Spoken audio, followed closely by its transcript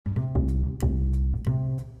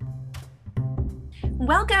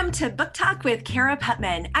Welcome to Book Talk with Kara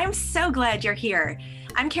Putman. I'm so glad you're here.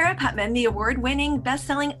 I'm Kara Putman, the award-winning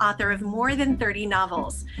best-selling author of more than 30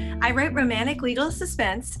 novels. I write romantic legal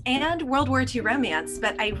suspense and World War II romance,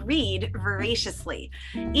 but I read voraciously.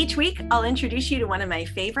 Each week, I'll introduce you to one of my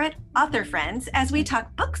favorite author friends as we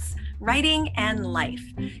talk books, writing, and life.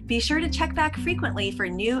 Be sure to check back frequently for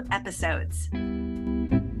new episodes.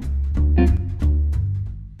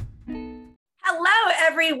 Hello,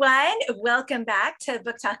 everyone. Welcome back to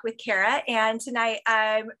Book Talk with Kara. And tonight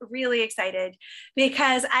I'm really excited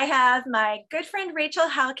because I have my good friend Rachel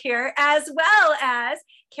Halk here, as well as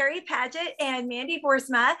Carrie Paget and Mandy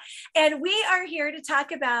Boersma. And we are here to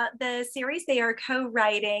talk about the series they are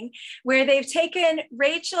co-writing, where they've taken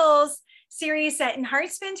Rachel's series set in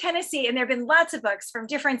Hearts Bend, Tennessee. And there have been lots of books from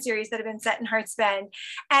different series that have been set in Hearts Bend.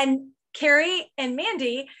 And Carrie and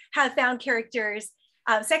Mandy have found characters,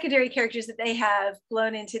 secondary characters that they have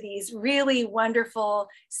blown into these really wonderful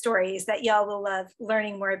stories that y'all will love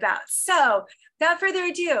learning more about. So without further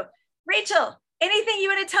ado, Rachel, anything you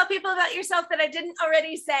want to tell people about yourself that I didn't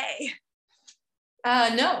already say?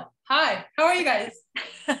 No. Hi, how are you guys?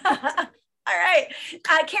 All right.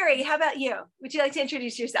 Carrie, how about you? Would you like to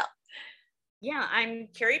introduce yourself? Yeah, I'm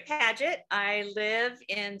Carrie Paget. I live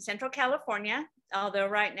in Central California, although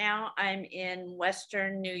right now I'm in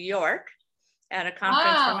Western New York at a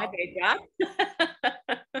conference for my day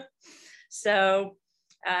job. So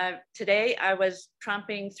today I was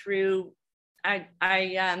tromping through, my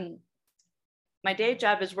day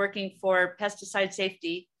job is working for pesticide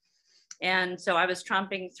safety. And so I was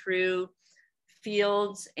tromping through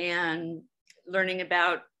fields and learning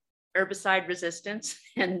about herbicide resistance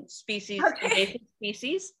and invasive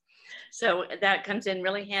species. So that comes in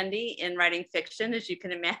really handy in writing fiction, as you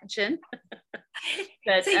can imagine.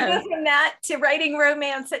 But, so you go from that to writing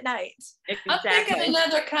romance at night. Exactly. I'm thinking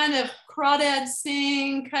another kind of crawdad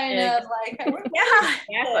sing, kind of like, yeah,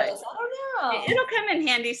 exactly. I don't know. It'll come in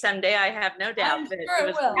handy someday, I have no doubt. I'm sure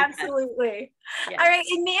it will. Absolutely. Yes. All right,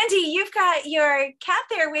 and Mandy, you've got your cat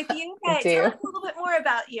there with you. I do. Tell us a little bit more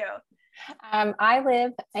about you. I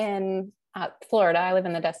live in Florida. I live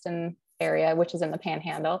in the Destin area, which is in the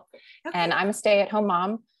Panhandle. Okay. And I'm a stay-at-home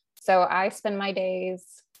mom. So I spend my days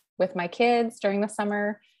with my kids during the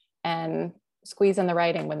summer and squeeze in the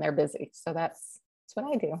writing when they're busy. So that's what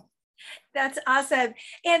I do. That's awesome.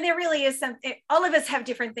 And there really is something, all of us have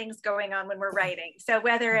different things going on when we're writing. So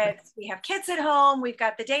whether it's we have kids at home, we've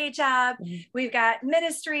got the day job, we've got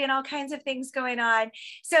ministry and all kinds of things going on.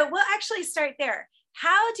 So we'll actually start there.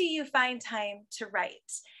 How do you find time to write?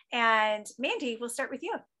 And Mandy, we'll start with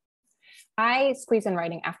you. I squeeze in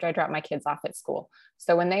writing after I drop my kids off at school.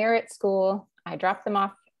 So when they are at school, I drop them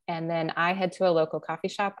off and then I head to a local coffee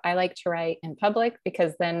shop. I like to write in public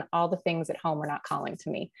because then all the things at home are not calling to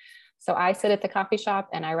me. So I sit at the coffee shop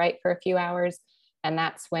and I write for a few hours, and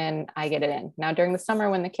that's when I get it in. Now during the summer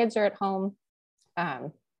when the kids are at home, I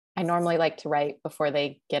normally like to write before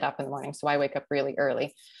they get up in the morning. So I wake up really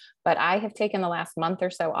early, but I have taken the last month or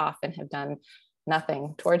so off and have done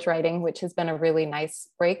nothing towards writing, which has been a really nice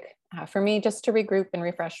break for me, just to regroup and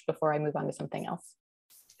refresh before I move on to something else.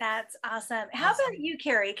 That's awesome. How about you,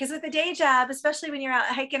 Carrie? Because with a day job, especially when you're out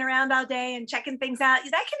hiking around all day and checking things out,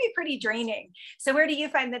 that can be pretty draining. So where do you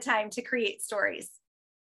find the time to create stories?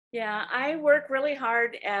 Yeah, I work really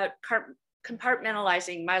hard at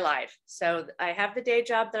compartmentalizing my life. So I have the day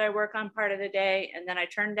job that I work on part of the day, and then I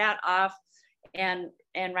turn that off and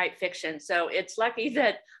write fiction. So it's lucky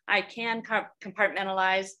that I can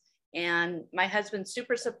compartmentalize, and my husband's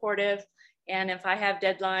super supportive. And if I have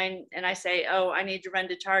deadline and I say, oh, I need to run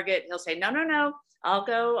to Target, he'll say, no, I'll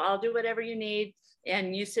go, I'll do whatever you need.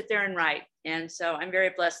 And you sit there and write. And so I'm very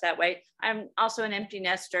blessed that way. I'm also an empty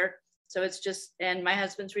nester. So it's just, and my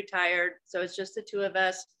husband's retired. So it's just the two of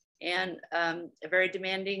us and a very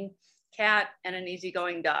demanding cat and an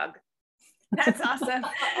easygoing dog. That's awesome.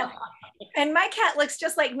 And my cat looks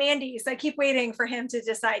just like Mandy. So I keep waiting for him to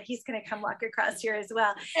decide he's going to come walk across here as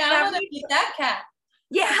well. Yeah, I want to meet that cat.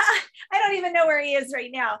 Yeah, I don't even know where he is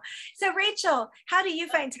right now. So Rachel, how do you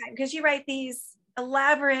find time? Because you write these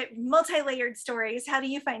elaborate, multi-layered stories. How do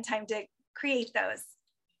you find time to create those?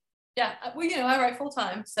 Yeah, well, I write full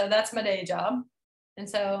time. So that's my day job. And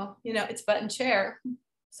so, it's butt and chair.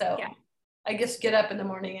 So yeah. I just get up in the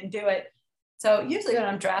morning and do it. So usually when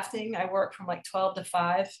I'm drafting, I work from like 12 to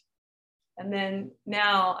 5. And then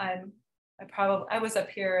now I was up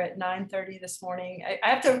here at 9:30 this morning. I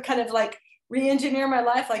have to kind of like re-engineer my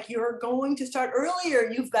life. Like, you're going to start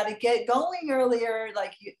earlier. You've got to get going earlier.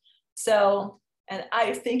 And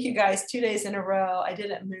I think, you guys, 2 days in a row, I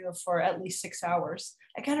didn't move for at least 6 hours.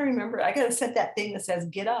 I got to remember, I got to set that thing that says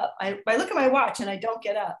get up. I look at my watch and I don't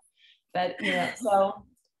get up. But, you know, so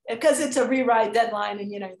because it's a rewrite deadline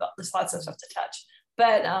and, you know, there's lots of stuff to touch.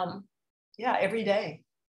 But yeah, every day.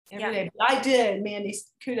 Every day. But I did, Mandy,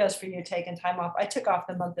 kudos for you taking time off. I took off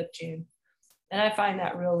the month of June. And I find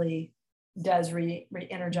that really does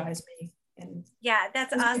re-energize me. And yeah,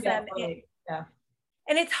 that's awesome. Yeah.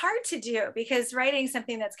 And it's hard to do because writing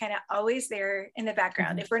something that's kind of always there in the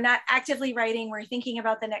background. If we're not actively writing, we're thinking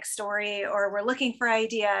about the next story or we're looking for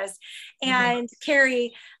ideas. And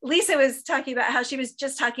Carrie, Lisa was talking about how she was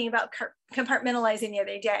just talking about compartmentalizing the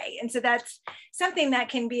other day. And so that's something that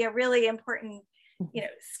can be a really important, you know,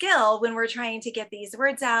 skill when we're trying to get these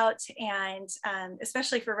words out, and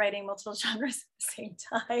especially for writing multiple genres at the same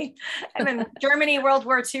time. I'm in Germany, World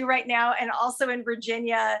War II right now, and also in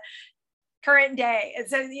Virginia, current day. And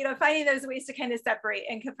so, you know, finding those ways to kind of separate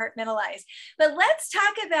and compartmentalize. But let's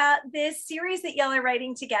talk about this series that y'all are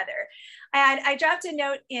writing together. And I dropped a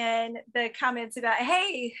note in the comments about,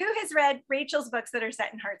 hey, who has read Rachel's books that are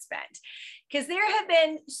set in Heartspend? Because there have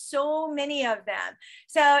been so many of them.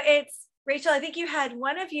 So it's, Rachel, I think you had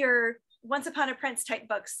one of your Once Upon a Prince type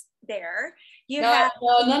books there. You no,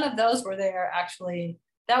 none of those were there, actually.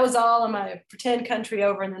 That was all in my pretend country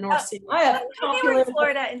over in the North Sea. I have in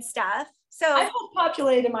Florida and stuff. So I have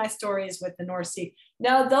populated my stories with the North Sea.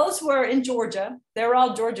 Now, those were in Georgia. They were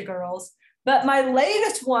all Georgia girls. But my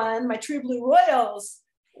latest one, my True Blue Royals,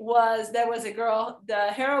 there was a girl, the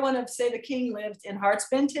heroine of Say the King lived in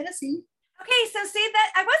Heartspend, Tennessee. Okay, so see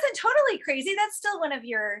that I wasn't totally crazy. That's still one of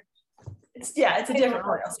your. It's a different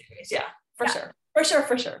royal series. Yeah, for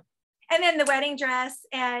sure. And then The Wedding Dress,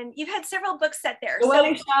 and you've had several books set there. The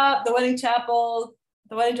Wedding Shop, The Wedding Chapel,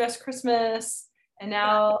 The Wedding Dress Christmas. And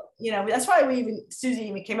now, you know, that's why Susie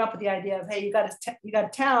even came up with the idea of, hey, you got a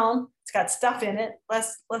town, it's got stuff in it.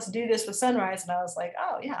 Let's do this with Sunrise. And I was like,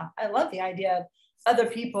 oh yeah, I love the idea of other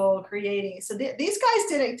people creating. So these guys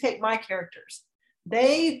didn't take my characters.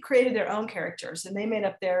 They created their own characters and they made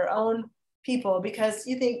up their own people, because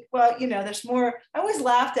you think, well, you know, there's more. I always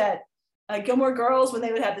laughed at Gilmore Girls when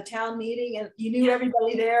they would have the town meeting and you knew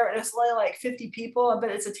everybody there and it's only like 50 people, but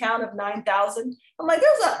it's a town of 9,000. I'm like,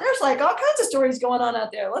 there's like all kinds of stories going on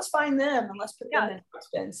out there. Let's find them and let's put them in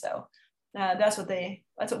Heartspend. So that's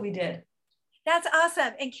what we did. That's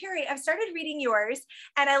awesome. And Carrie, I've started reading yours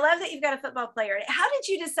and I love that you've got a football player. How did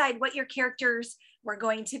you decide what your characters were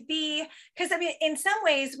going to be? Because I mean, in some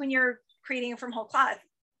ways, when you're creating from whole cloth,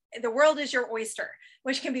 the world is your oyster,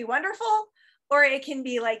 which can be wonderful, or it can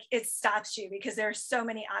be like it stops you because there are so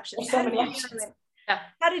many options.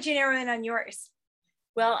 How did you narrow in on yours?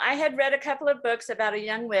 Well, I had read a couple of books about a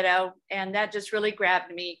young widow, and that just really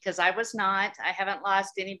grabbed me because I haven't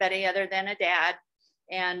lost anybody other than a dad.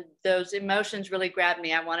 And those emotions really grabbed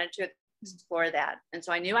me. I wanted to explore that. And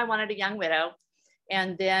so I knew I wanted a young widow.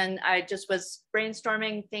 And then I just was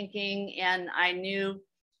brainstorming, thinking, and I knew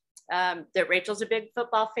that Rachel's a big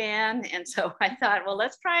football fan. And so I thought, well,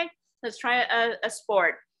 let's try a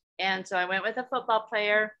sport. And so I went with a football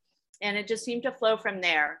player and it just seemed to flow from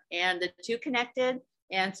there. And the two connected.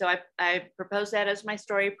 And so I proposed that as my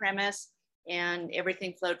story premise and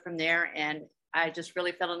everything flowed from there. And I just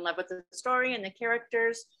really fell in love with the story and the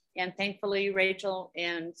characters. And thankfully, Rachel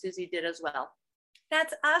and Susie did as well.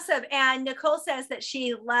 That's awesome. And Nicole says that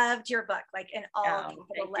she loved your book, like in all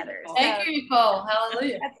capital letters. Thank you, Nicole.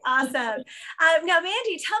 Hallelujah. That's awesome. Now,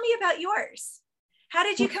 Mandy, tell me about yours. How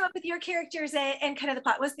did you come up with your characters and kind of the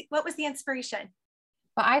plot? What was the inspiration?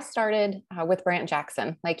 Well, I started with Brant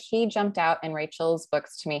Jackson. Like, he jumped out in Rachel's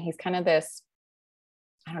books to me. He's kind of this,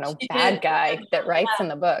 I don't know, bad guy that writes in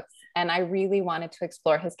the books. And I really wanted to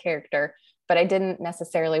explore his character, but I didn't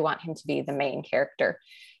necessarily want him to be the main character.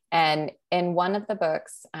 And in one of the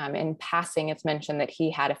books, in passing, it's mentioned that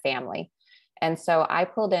he had a family. And so I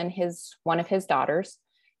pulled in one of his daughters,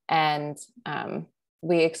 and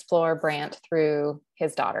we explore Brant through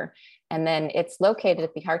his daughter. And then it's located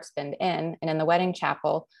at the Heartspend Inn, and in the wedding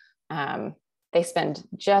chapel, they spend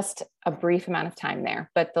just a brief amount of time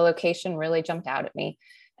there, but the location really jumped out at me.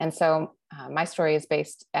 And so my story is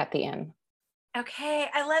based at the inn. Okay,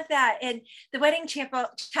 I love that. And the wedding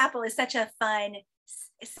chapel is such a fun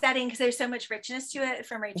setting because there's so much richness to it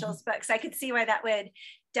from Rachel's books. I could see why that would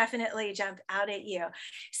definitely jump out at you.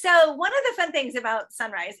 So one of the fun things about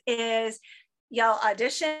Sunrise is y'all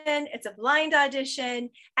audition, it's a blind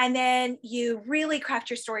audition, and then you really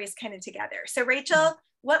craft your stories kind of together. So Rachel,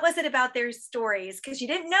 what was it about their stories? Because you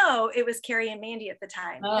didn't know it was Carrie and Mandy at the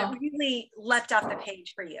time. That really leapt off the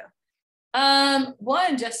page for you.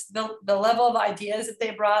 One, just the level of ideas that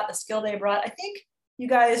they brought, the skill they brought. I think you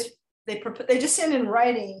guys, they just sent in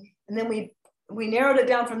writing, and then we narrowed it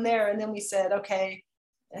down from there. And then we said, okay,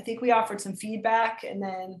 I think we offered some feedback, and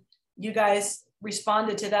then you guys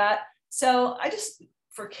responded to that. So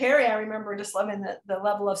for Carrie, I remember just loving the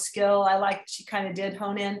level of skill. I like, she kind of did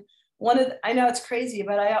hone in. I know it's crazy,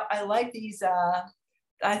 but I like these,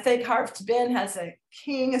 I think Harps Bend has a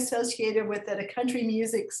king associated with it, a country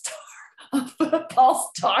music star, a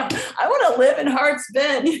football star. I want to live in Harps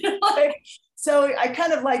Bend, so I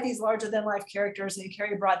kind of like these larger than life characters, and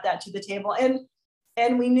Carrie brought that to the table.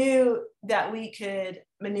 And we knew that we could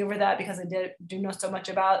maneuver that because I do know so much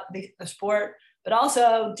about the sport, but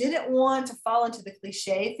also didn't want to fall into the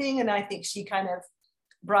cliche thing. And I think she kind of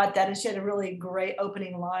brought that, and she had a really great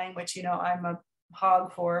opening line, which, I'm a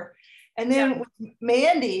hog for. And then with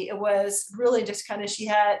Mandy, it was really just kind of, she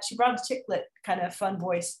brought a chicklet kind of fun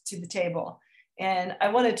voice to the table. And I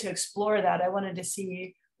wanted to explore that. I wanted to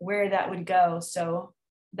see where that would go. So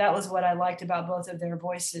that was what I liked about both of their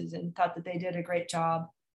voices, and thought that they did a great job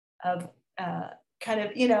of kind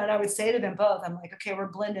of, and I would say to them both, I'm like, okay,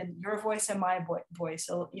 we're blending your voice and my voice.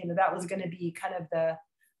 So, that was going to be kind of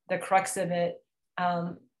the crux of it.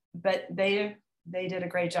 But they did a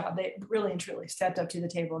great job. They really and truly stepped up to the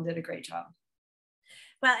table and did a great job.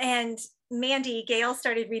 Well, and Mandy, Gail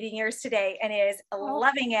started reading yours today and is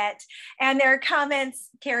loving it. And there are comments,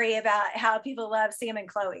 Carrie, about how people love Sam and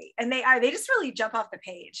Chloe, and they just really jump off the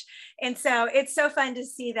page. And so it's so fun to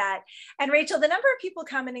see that. And Rachel, the number of people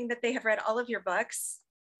commenting that they have read all of your books.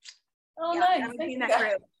 Oh, nice. I would be in that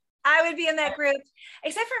group. I would be in that group,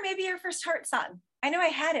 except for maybe your first Heart Song. I know I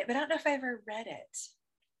had it, but I don't know if I ever read it.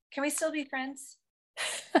 Can we still be friends?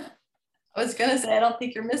 I was going to say, I don't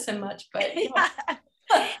think you're missing much, but. Yeah.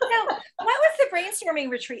 Now, what was the brainstorming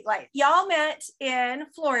retreat like? Y'all met in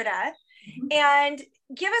Florida, and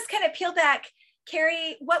give us kind of peel back,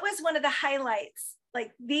 Carrie, what was one of the highlights,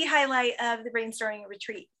 like the highlight of the brainstorming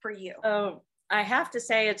retreat for you? Oh, I have to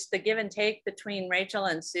say it's the give and take between Rachel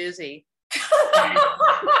and Susie.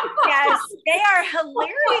 Yes, they are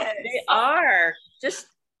hilarious. They are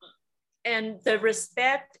and the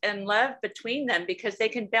respect and love between them, because they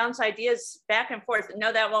can bounce ideas back and forth.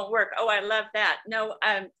 No, that won't work. Oh, I love that. No,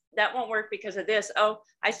 that won't work because of this. Oh,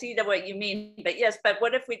 I see what you mean, but yes, but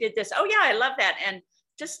what if we did this? Oh yeah, I love that. And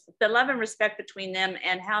just the love and respect between them,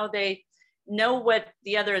 and how they know what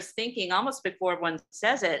the other is thinking almost before one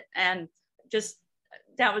says it. And just,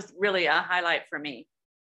 that was really a highlight for me.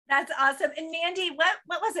 That's awesome. And Mandy, what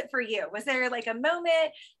was it for you? Was there like a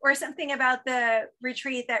moment or something about the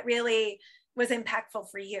retreat that really was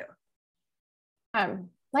impactful for you?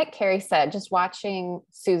 Like Carrie said, just watching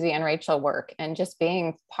Susie and Rachel work, and just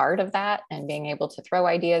being part of that, and being able to throw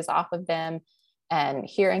ideas off of them, and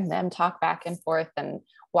hearing them talk back and forth, and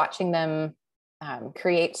watching them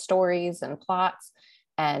create stories and plots,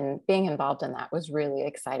 and being involved in that was really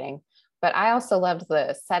exciting. But I also loved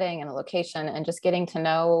the setting and the location, and just getting to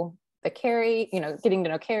know Carrie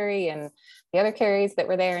and the other Carries that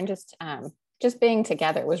were there, and just being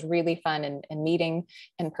together was really fun, and meeting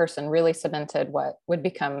in person really cemented what would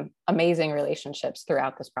become amazing relationships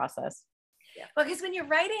throughout this process. Yeah. Well, because when you're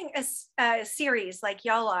writing a series like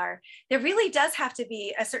y'all are, there really does have to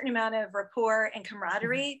be a certain amount of rapport and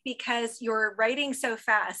camaraderie, because you're writing so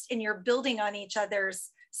fast and you're building on each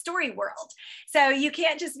other's story world. So you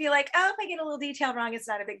can't just be like, oh, if I get a little detail wrong, it's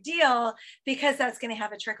not a big deal, because that's going to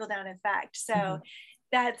have a trickle down effect. So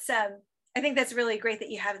that's, I think that's really great that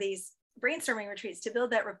you have these brainstorming retreats to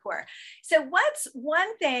build that rapport. So what's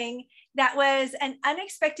one thing that was an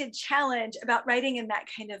unexpected challenge about writing in that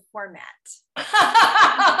kind of format?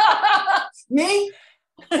 Me?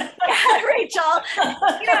 Yeah, Rachel.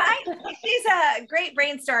 She's a great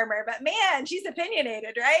brainstormer, but man, she's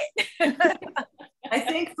opinionated, right? I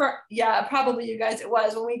think probably you guys, it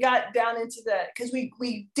was when we got down into because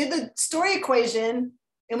we did the story equation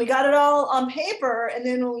and we got it all on paper, and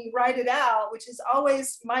then when we write it out, which is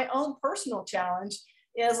always my own personal challenge,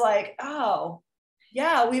 is like, oh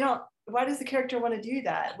yeah, why does the character want to do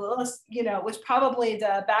that? Well, it was probably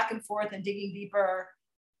the back and forth and digging deeper,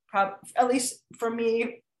 at least for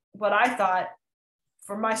me, what I thought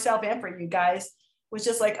for myself and for you guys was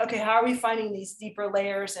just like, okay, how are we finding these deeper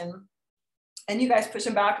layers? And you guys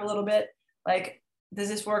pushing back a little bit, like, does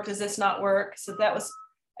this work? Does this not work? So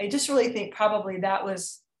I just really think probably that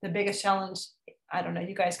was the biggest challenge. I don't know,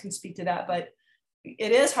 you guys can speak to that, but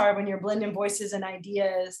it is hard when you're blending voices and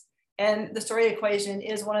ideas. And the story equation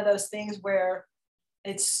is one of those things where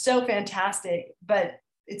it's so fantastic, but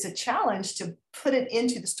it's a challenge to put it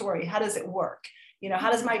into the story. How does it work? You know,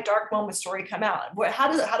 how does my dark moment story come out?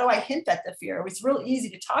 How do I hint at the fear? It's real easy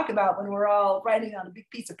to talk about when we're all writing on a big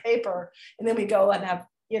piece of paper and then we go and have,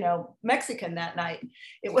 you know, Mexican that night.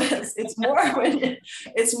 It's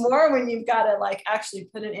more when you've got to like actually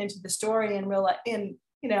put it into the story and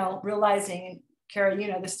realizing, Kara, you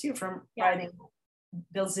know this too from writing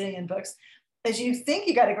bazillion books, as you think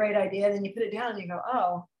you got a great idea, then you put it down and you go,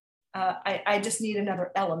 oh, I just need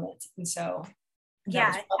another element. And so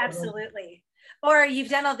absolutely. Or you've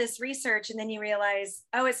done all this research and then you realize,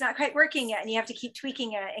 oh, it's not quite working yet, and you have to keep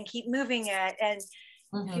tweaking it and keep moving it, and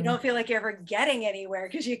you don't feel like you're ever getting anywhere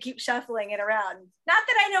because you keep shuffling it around. Not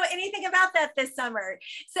that I know anything about that this summer.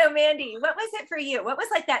 So Mandy, what was it for you? What was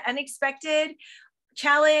like that unexpected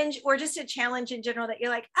challenge, or just a challenge in general, that you're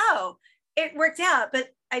like, oh, it worked out, but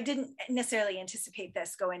I didn't necessarily anticipate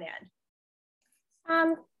this going in?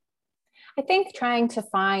 I think trying to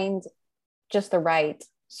find just the right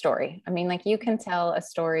story. I mean, like you can tell a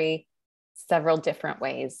story several different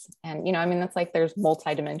ways. And, you know, I mean, it's like there's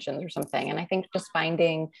multi-dimensions or something. And I think just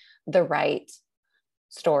finding the right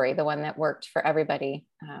story, the one that worked for everybody,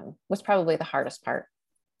 was probably the hardest part.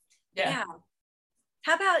 Yeah.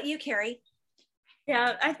 How about you, Carrie?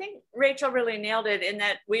 Yeah, I think Rachel really nailed it in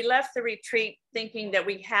that we left the retreat thinking that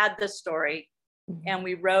we had the story and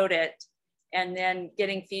we wrote it, and then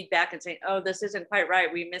getting feedback and saying, oh, this isn't quite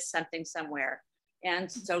right. We missed something somewhere.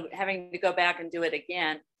 And so having to go back and do it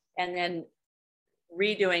again, and then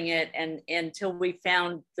redoing it and until we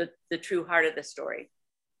found the true heart of the story.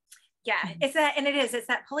 Yeah, it's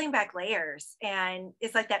that pulling back layers, and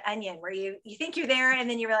it's like that onion where you think you're there and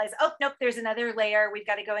then you realize, oh, nope, there's another layer. We've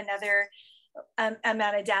got to go another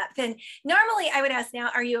amount of depth. And normally I would ask now,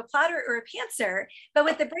 are you a plotter or a pantser? But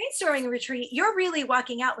with the brainstorming retreat, you're really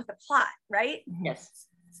walking out with a plot, right? Yes.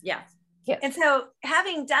 Yeah. Yeah. And so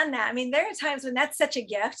having done that, I mean, there are times when that's such a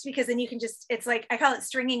gift, because then you can just, it's like, I call it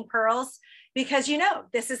stringing pearls, because you know,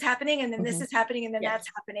 this is happening and then this is happening and then that's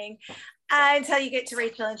happening, until you get to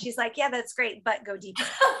Rachel and she's like, yeah, that's great, but go deeper.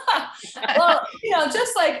 Well, you know,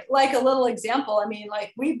 just like a little example, I mean,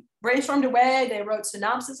 like we brainstormed away, they wrote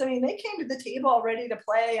synopsis. I mean, they came to the table ready to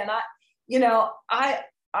play, and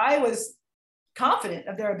I was confident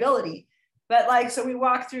of their ability. But like, so we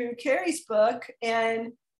walked through Carrie's book,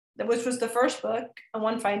 and which was the first book, on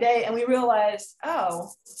One Fine Day, and we realized,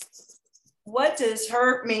 oh, what does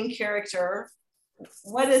her main character,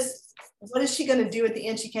 what is she going to do at the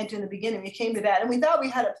end she can't do in the beginning? We came to that, and we thought we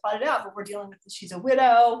had it plotted out, but we're dealing with she's a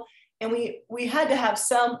widow, and we had to have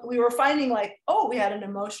we were finding like, oh, we had an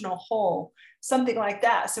emotional hole, something like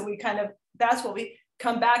that. So we kind of, that's what we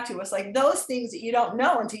come back to. It's like those things that you don't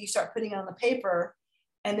know until you start putting it on the paper.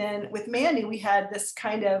 And then with Mandy, we had this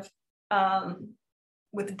kind of,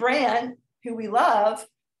 with Brant, who we love,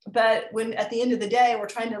 but when at the end of the day, we're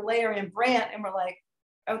trying to layer in Brant, and we're like,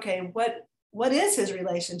 okay, what is his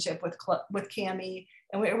relationship with Cami?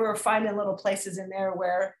 And we were finding little places in there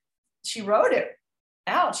where she wrote it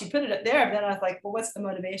out, she put it there, but then I was like, well, what's the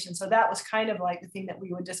motivation? So that was kind of like the thing that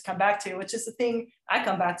we would just come back to, which is the thing I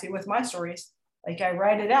come back to with my stories. Like I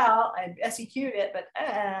write it out, I SEQ'd it, but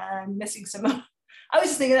I'm missing some. I was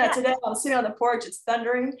just thinking that today. I was sitting on the porch, it's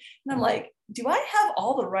thundering, and I'm like, do I have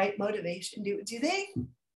all the right motivation? Do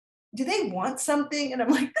they want something? And I'm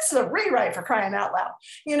like, this is a rewrite, for crying out loud,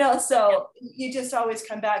 you know? So you just always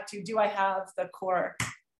come back to, do I have the core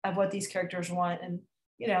of what these characters want? And,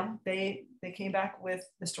 you know, they came back with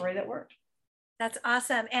the story that worked. That's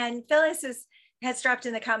awesome. And Phyllis has dropped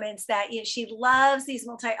in the comments that she loves these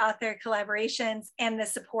multi-author collaborations and the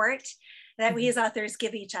support that we as authors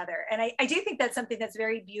give each other. And I do think that's something that's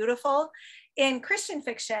very beautiful in Christian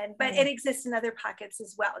fiction, but it exists in other pockets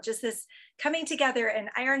as well. Just this coming together and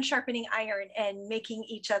iron sharpening iron and making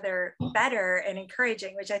each other better and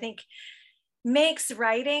encouraging, which I think makes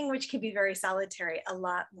writing, which can be very solitary, a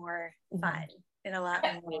lot more fun and a lot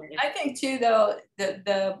more. I think too, though,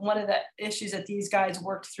 the one of the issues that these guys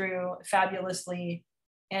worked through fabulously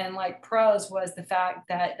and like prose was the fact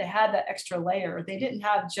that they had that extra layer. They didn't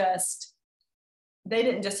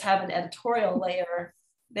just have an editorial layer.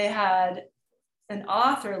 They had an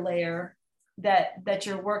author layer that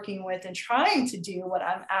you're working with and trying to do what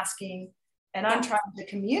I'm asking, and I'm trying to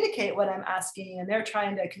communicate what I'm asking, and they're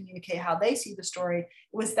trying to communicate how they see the story. It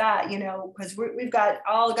was that, you know, because we've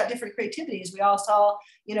all got different creativities. We all saw,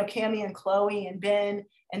 you know, Cami and Chloe and Ben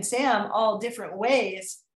and Sam all different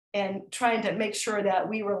ways, and trying to make sure that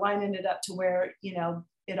we were lining it up to where, you know,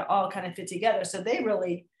 it all kind of fit together. So they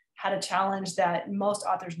really had a challenge that most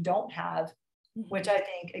authors don't have, which I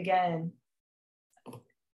think, again,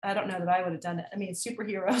 I don't know that I would have done it. I mean,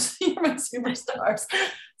 superheroes, superstars,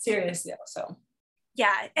 serious, yeah. So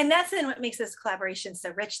Yeah, and that's then what makes this collaboration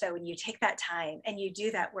so rich, though, when you take that time and you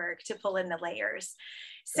do that work to pull in the layers.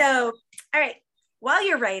 So, all right, while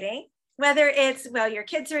you're writing, whether it's while your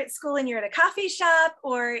kids are at school and you're at a coffee shop,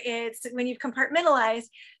 or it's when you've compartmentalized,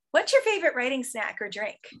 what's your favorite writing snack or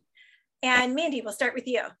drink? And Mandy, we'll start with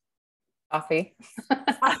you. Coffee.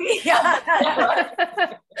 Coffee, yeah.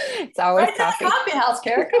 It's always Right, coffee. Coffee house,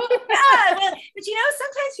 Kara. Yeah, well, but you know,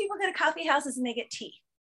 sometimes people go to coffee houses and they get tea.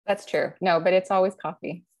 That's true. No, but it's always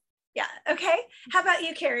coffee. Yeah, okay. How about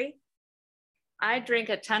you, Carrie? I drink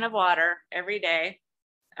a ton of water every day.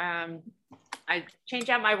 I change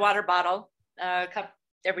out my water bottle cup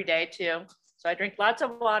every day too. So I drink lots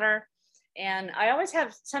of water, and I always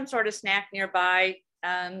have some sort of snack nearby,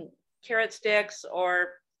 carrot sticks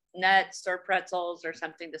or nuts or pretzels or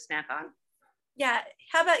something to snack on. Yeah,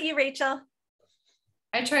 how about you, Rachel?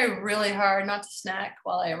 I try really hard not to snack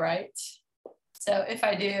while I write. So if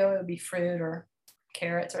I do, it would be fruit or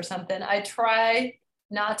carrots or something. I try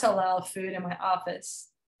not to allow food in my office.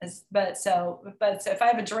 But if I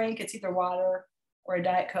have a drink, it's either water or a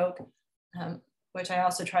Diet Coke, which I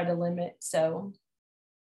also try to limit. So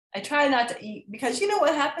I try not to eat, because you know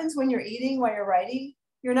what happens when you're eating while you're writing?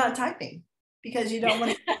 You're not typing, because you don't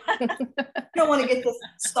want to get the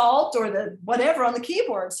salt or the whatever on the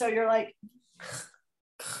keyboard. So you're like,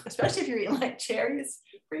 especially if you're eating like cherries,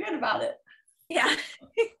 forget about it. Yeah.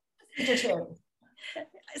 Cherries.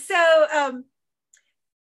 So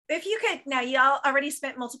if you could, now y'all already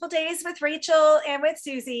spent multiple days with Rachel and with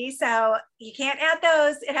Susie, so you can't add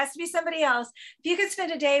those. It has to be somebody else. If you could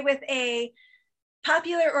spend a day with a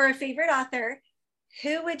popular or a favorite author,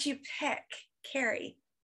 who would you pick? Carrie?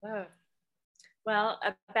 Oh. Well,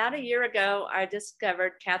 about a year ago, I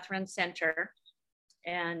discovered Catherine Center,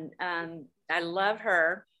 and I love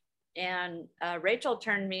her. And Rachel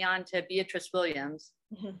turned me on to Beatrice Williams.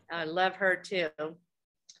 Mm-hmm. I love her too.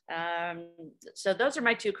 So those are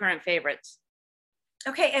my two current favorites.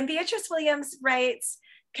 Okay, and Beatrice Williams writes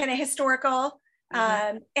kind of historical.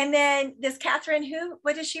 Mm-hmm. And then this Catherine,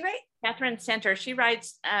 what does she write? Catherine Center. She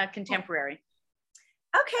writes contemporary.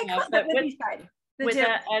 Okay, cool. That would be fun. With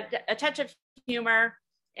a touch of humor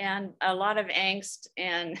and a lot of angst,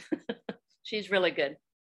 and she's really good.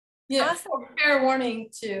 Yeah, awesome. Fair warning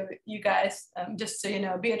to you guys, just so you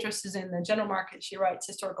know, Beatrice is in the general market. She writes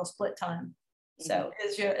historical split time. So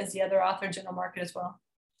is the other author general market as well?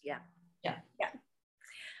 Yeah.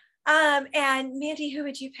 And Mandy, who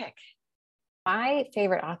would you pick? My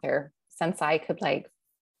favorite author, since I could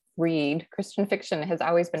read Christian fiction, has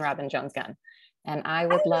always been Robin Jones Gunn. And I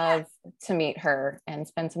would love to meet her and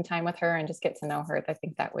spend some time with her and just get to know her. I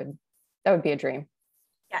think that would be a dream.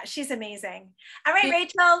 Yeah, she's amazing. All right,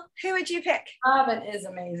 Rachel, who would you pick? Robin is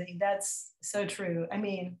amazing. That's so true. I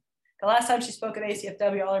mean, the last time she spoke at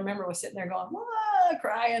ACFW, all I remember was sitting there going,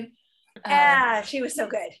 crying. Yeah, she was so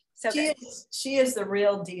good. She is the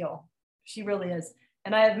real deal. She really is.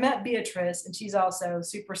 And I have met Beatrice, and she's also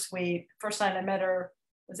super sweet. First time I met her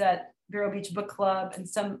was at Vero Beach Book Club, and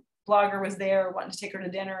some blogger was there wanting to take her to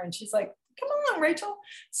dinner, and she's like, "Come on, Rachel."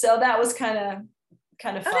 So that was kind of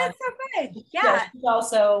fun. Oh, that's so good. Yeah. She's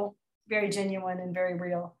also very genuine and very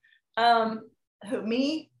real.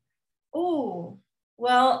 Me? Oh,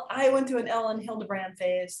 well, I went through an Ellen Hildebrand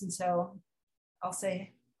phase, and so I'll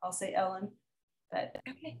say Ellen. But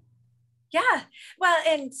okay. Yeah. Well,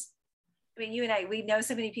 and I mean, you and I, we know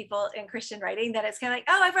so many people in Christian writing that it's kind of like,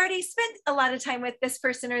 oh, I've already spent a lot of time with this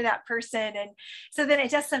person or that person. And so then it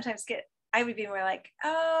does sometimes I would be more like,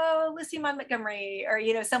 oh, Lucy Maud Montgomery,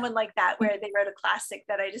 or, someone like that, where they wrote a classic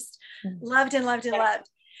that I just loved and loved and loved.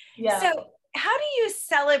 Yeah. So how do you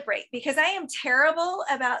celebrate? Because I am terrible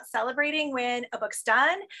about celebrating when a book's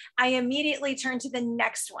done. I immediately turn to the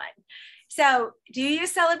next one. So do you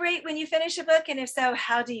celebrate when you finish a book? And if so,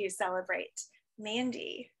 how do you celebrate?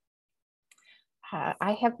 Mandy?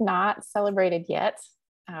 I have not celebrated yet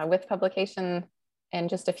with publication in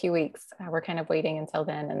just a few weeks. We're kind of waiting until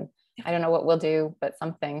then, and I don't know what we'll do, but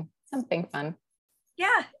something fun.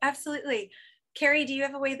 Yeah, absolutely. Carrie, do you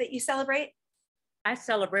have a way that you celebrate? I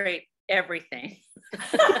celebrate everything.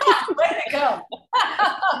 Way to go.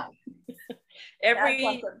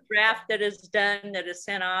 Every draft that is done, that is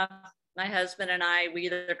sent off, my husband and I, we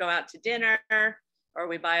either go out to dinner or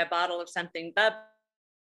we buy a bottle of something bubbly.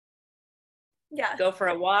 Yeah. Go for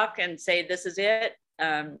a walk and say, this is it.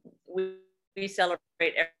 We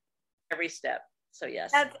celebrate every step. So yes.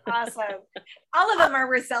 That's awesome. All of them are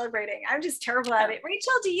worth celebrating. I'm just terrible at it.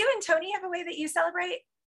 Rachel, do you and Tony have a way that you celebrate?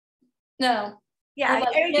 No, Yeah, Like,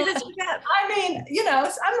 I mean, because I mean, you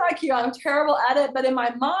know, I'm like you, I'm terrible at it, but in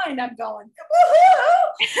my mind, I'm going,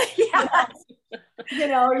 woohoo! yeah. You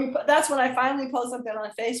know, that's when I finally post something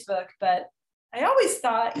on Facebook. But I always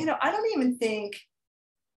thought, you know, I don't even think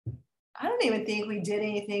we did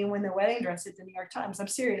anything when the wedding dress hit the New York Times. I'm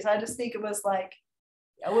serious. I just think it was like,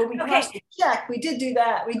 well, we crushed the check. We did do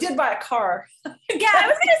that. We did buy a car. Yeah, I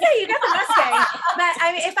was gonna say you got the Mustang, but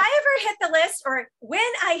I mean, if I ever hit the list, or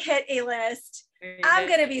when I hit a list, I'm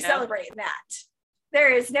gonna be celebrating that.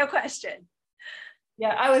 There is no question.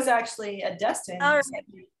 Yeah, I was actually at Destin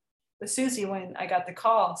with Susie when I got the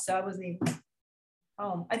call, so I wasn't even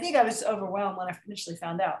home. I think I was overwhelmed when I initially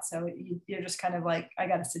found out. So you're just kind of like, I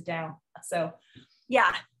got to sit down. So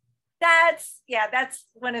yeah. That's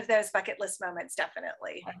one of those bucket list moments.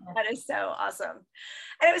 Definitely. That is so awesome.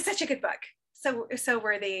 And it was such a good book. So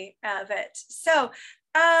worthy of it. So,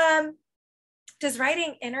 does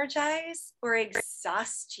writing energize or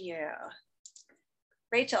exhaust you?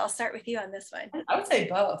 Rachel, I'll start with you on this one. I would say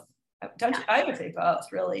both. Don't you? I would say both,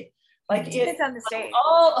 really. Like it's on the stage.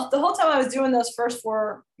 The whole time I was doing those first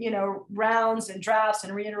 4, you know, rounds and drafts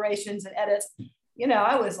and reiterations and edits, you know,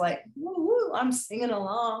 I was like, woo, I'm singing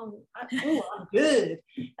along. I'm good.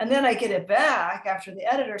 And then I get it back after the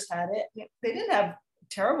editors had it. They didn't have a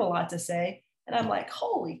terrible lot to say. And I'm like,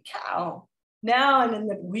 holy cow. Now I'm in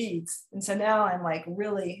the weeds. And so now I'm like,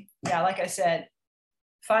 really, yeah, like I said,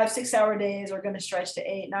 5-6 hour days are going to stretch to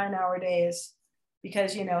 8-9 hour days,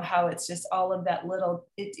 because you know how it's just all of that little,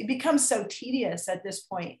 it becomes so tedious at this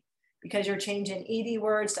point, because you're changing ed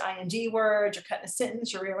words to ing words, you're cutting a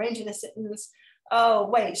sentence, you're rearranging a sentence. Oh,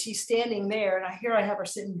 wait, she's standing there and I have her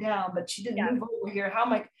sitting down, but she didn't move over here. How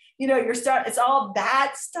am I, you know, it's all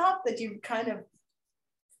that stuff that you kind of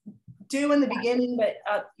do in the beginning, but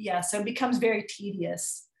so it becomes very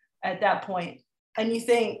tedious at that point. And you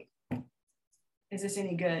think, is this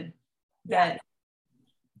any good? But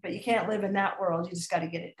you can't live in that world. You just got to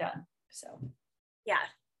get it done. So yeah,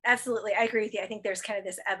 absolutely. I agree with you. I think there's kind of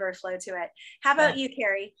this ebb or flow to it. How about you,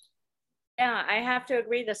 Carrie? Yeah, I have to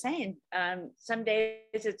agree the same. Some days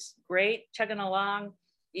it's great, chugging along,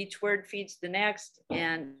 each word feeds the next,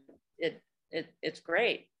 and it's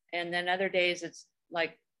great. And then other days it's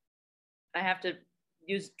like I have to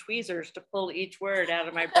use tweezers to pull each word out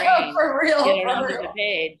of my brain, for real, get it onto the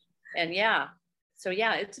page. And so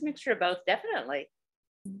it's a mixture of both, definitely.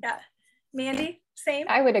 Yeah. Mandy, same?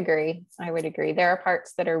 I would agree. There are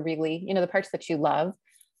parts that are really, you know, the parts that you love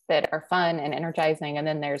that are fun and energizing. And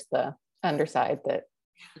then there's the underside that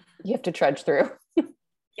you have to trudge through.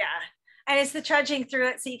 Yeah. And it's the trudging through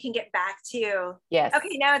it so you can get back to, yes,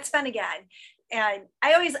 okay, now it's fun again. And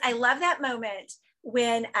I love that moment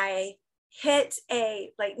when I hit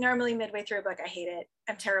normally midway through a book, I hate it.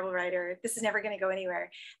 I'm a terrible writer. This is never going to go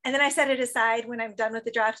anywhere. And then I set it aside when I'm done with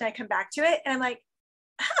the draft and I come back to it and I'm like,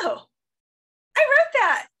 oh, I wrote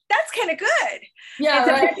that. That's kind of good. Yeah,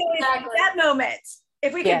 so right. Exactly. That moment,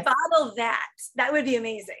 if we could bottle that would be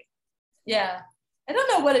amazing. Yeah. I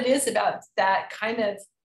don't know what it is about that kind of,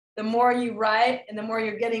 the more you write and the more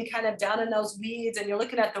you're getting kind of down in those weeds and you're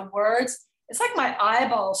looking at the words, it's like my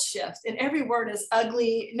eyeballs shift and every word is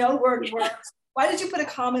ugly. No word works. Why did you put a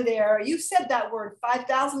comma there? You said that word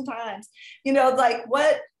 5,000 times. You know, like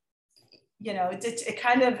what, you know,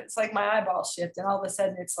 it's like my eyeballs shift and all of a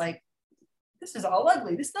sudden it's like, this is all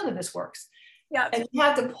ugly. None of this works. Yeah. And you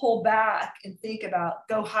have to pull back and think about,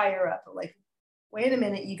 go higher up. Like, wait a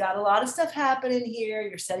minute, you got a lot of stuff happening here.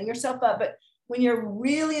 You're setting yourself up. But when you're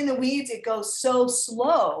really in the weeds, it goes so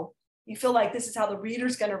slow. You feel like this is how the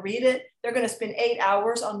reader's going to read it. They're going to spend 8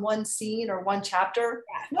 hours on one scene or one chapter.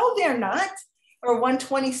 No, they're not. Or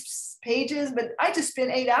 120 pages, but I just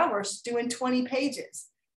spent 8 hours doing 20 pages.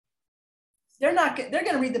 They're going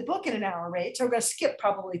to read the book in an hour, right? So we're going to skip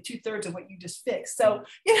probably 2/3 of what you just fixed. So,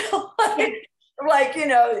 you know, you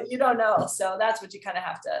know, you don't know. So that's what you kind of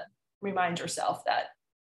have to remind yourself, that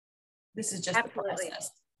this is just Absolutely. the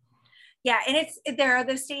process. Yeah, and there are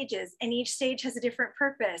those stages and each stage has a different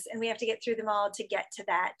purpose and we have to get through them all to get to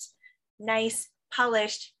that nice,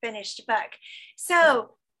 polished, finished book.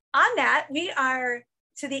 So on that, we are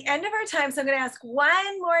to the end of our time. So I'm going to ask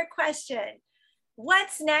one more question.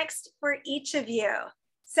 What's next for each of you?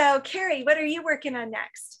 So Carrie, what are you working on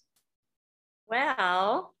next?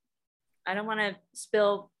 Well, I don't want to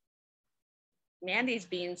spill Mandy's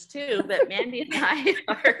beans too, but Mandy and I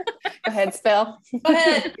are. Go ahead, spill. Go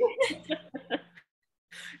ahead.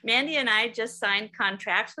 Mandy and I just signed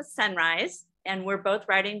contracts with Sunrise, and we're both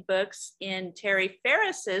writing books in Terry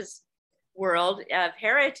Ferris's world of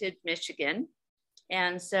Heritage, Michigan.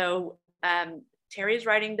 And so Terry's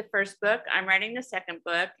writing the first book, I'm writing the second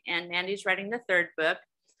book, and Mandy's writing the third book.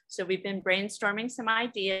 So we've been brainstorming some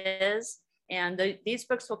ideas, and these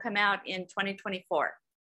books will come out in 2024.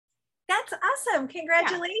 That's awesome.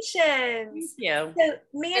 Congratulations. Yeah. Thank you. So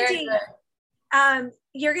Mandy,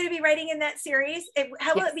 you're going to be writing in that series.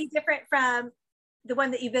 How will it be different from the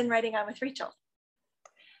one that you've been writing on with Rachel?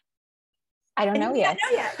 I don't know yet.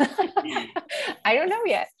 I don't know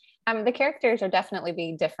yet. The characters are definitely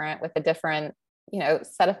be different with a different,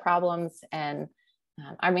 set of problems. And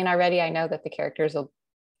already I know that the characters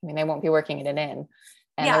they won't be working at an inn,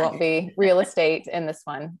 and there won't be real estate in this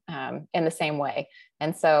one in the same way.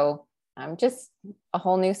 And so just a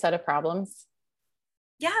whole new set of problems.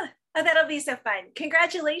 Yeah. Oh, that'll be so fun.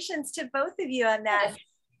 Congratulations to both of you on that.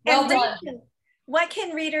 Well and done. Rachel, what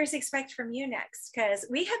can readers expect from you next? Because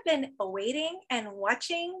we have been awaiting and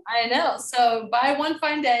watching. I know. So buy One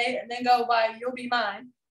Fine Day and then go buy You'll Be Mine.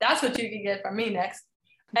 That's what you can get from me next.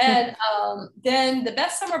 And then The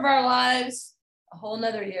Best Summer of Our Lives, a whole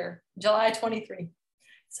nother year, July 23.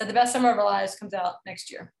 So The Best Summer of Our Lives comes out next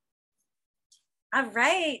year. All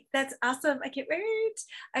right. That's awesome. I can't wait.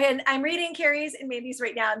 And I'm reading Carrie's and Mandy's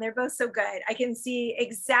right now, and they're both so good. I can see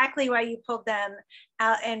exactly why you pulled them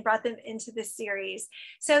out and brought them into this series.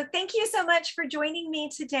 So thank you so much for joining me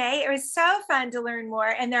today. It was so fun to learn more.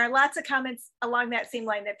 And there are lots of comments along that same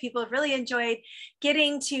line that people have really enjoyed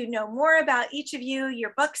getting to know more about each of you,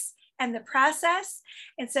 your books, and the process.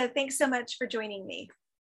 And so thanks so much for joining me.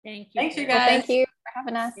 Thank you. Thanks, you guys. Well, thank you for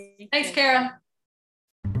having us. Thanks, Kara.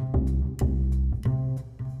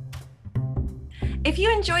 If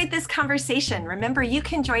you enjoyed this conversation, remember you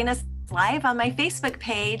can join us live on my Facebook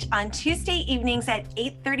page on Tuesday evenings at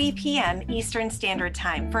 8:30 p.m. Eastern Standard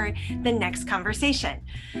Time for the next conversation.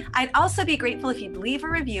 I'd also be grateful if you'd leave a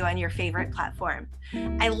review on your favorite platform.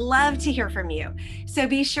 I love to hear from you, so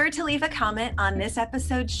be sure to leave a comment on this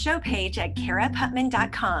episode's show page at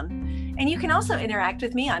karaputman.com. And you can also interact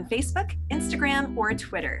with me on Facebook, Instagram, or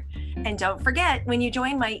Twitter. And don't forget, when you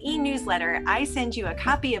join my e-newsletter, I send you a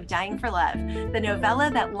copy of Dying for Love, the novella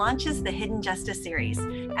that launches the Hidden Justice series,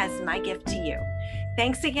 as my gift to you.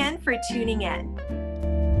 Thanks again for tuning in.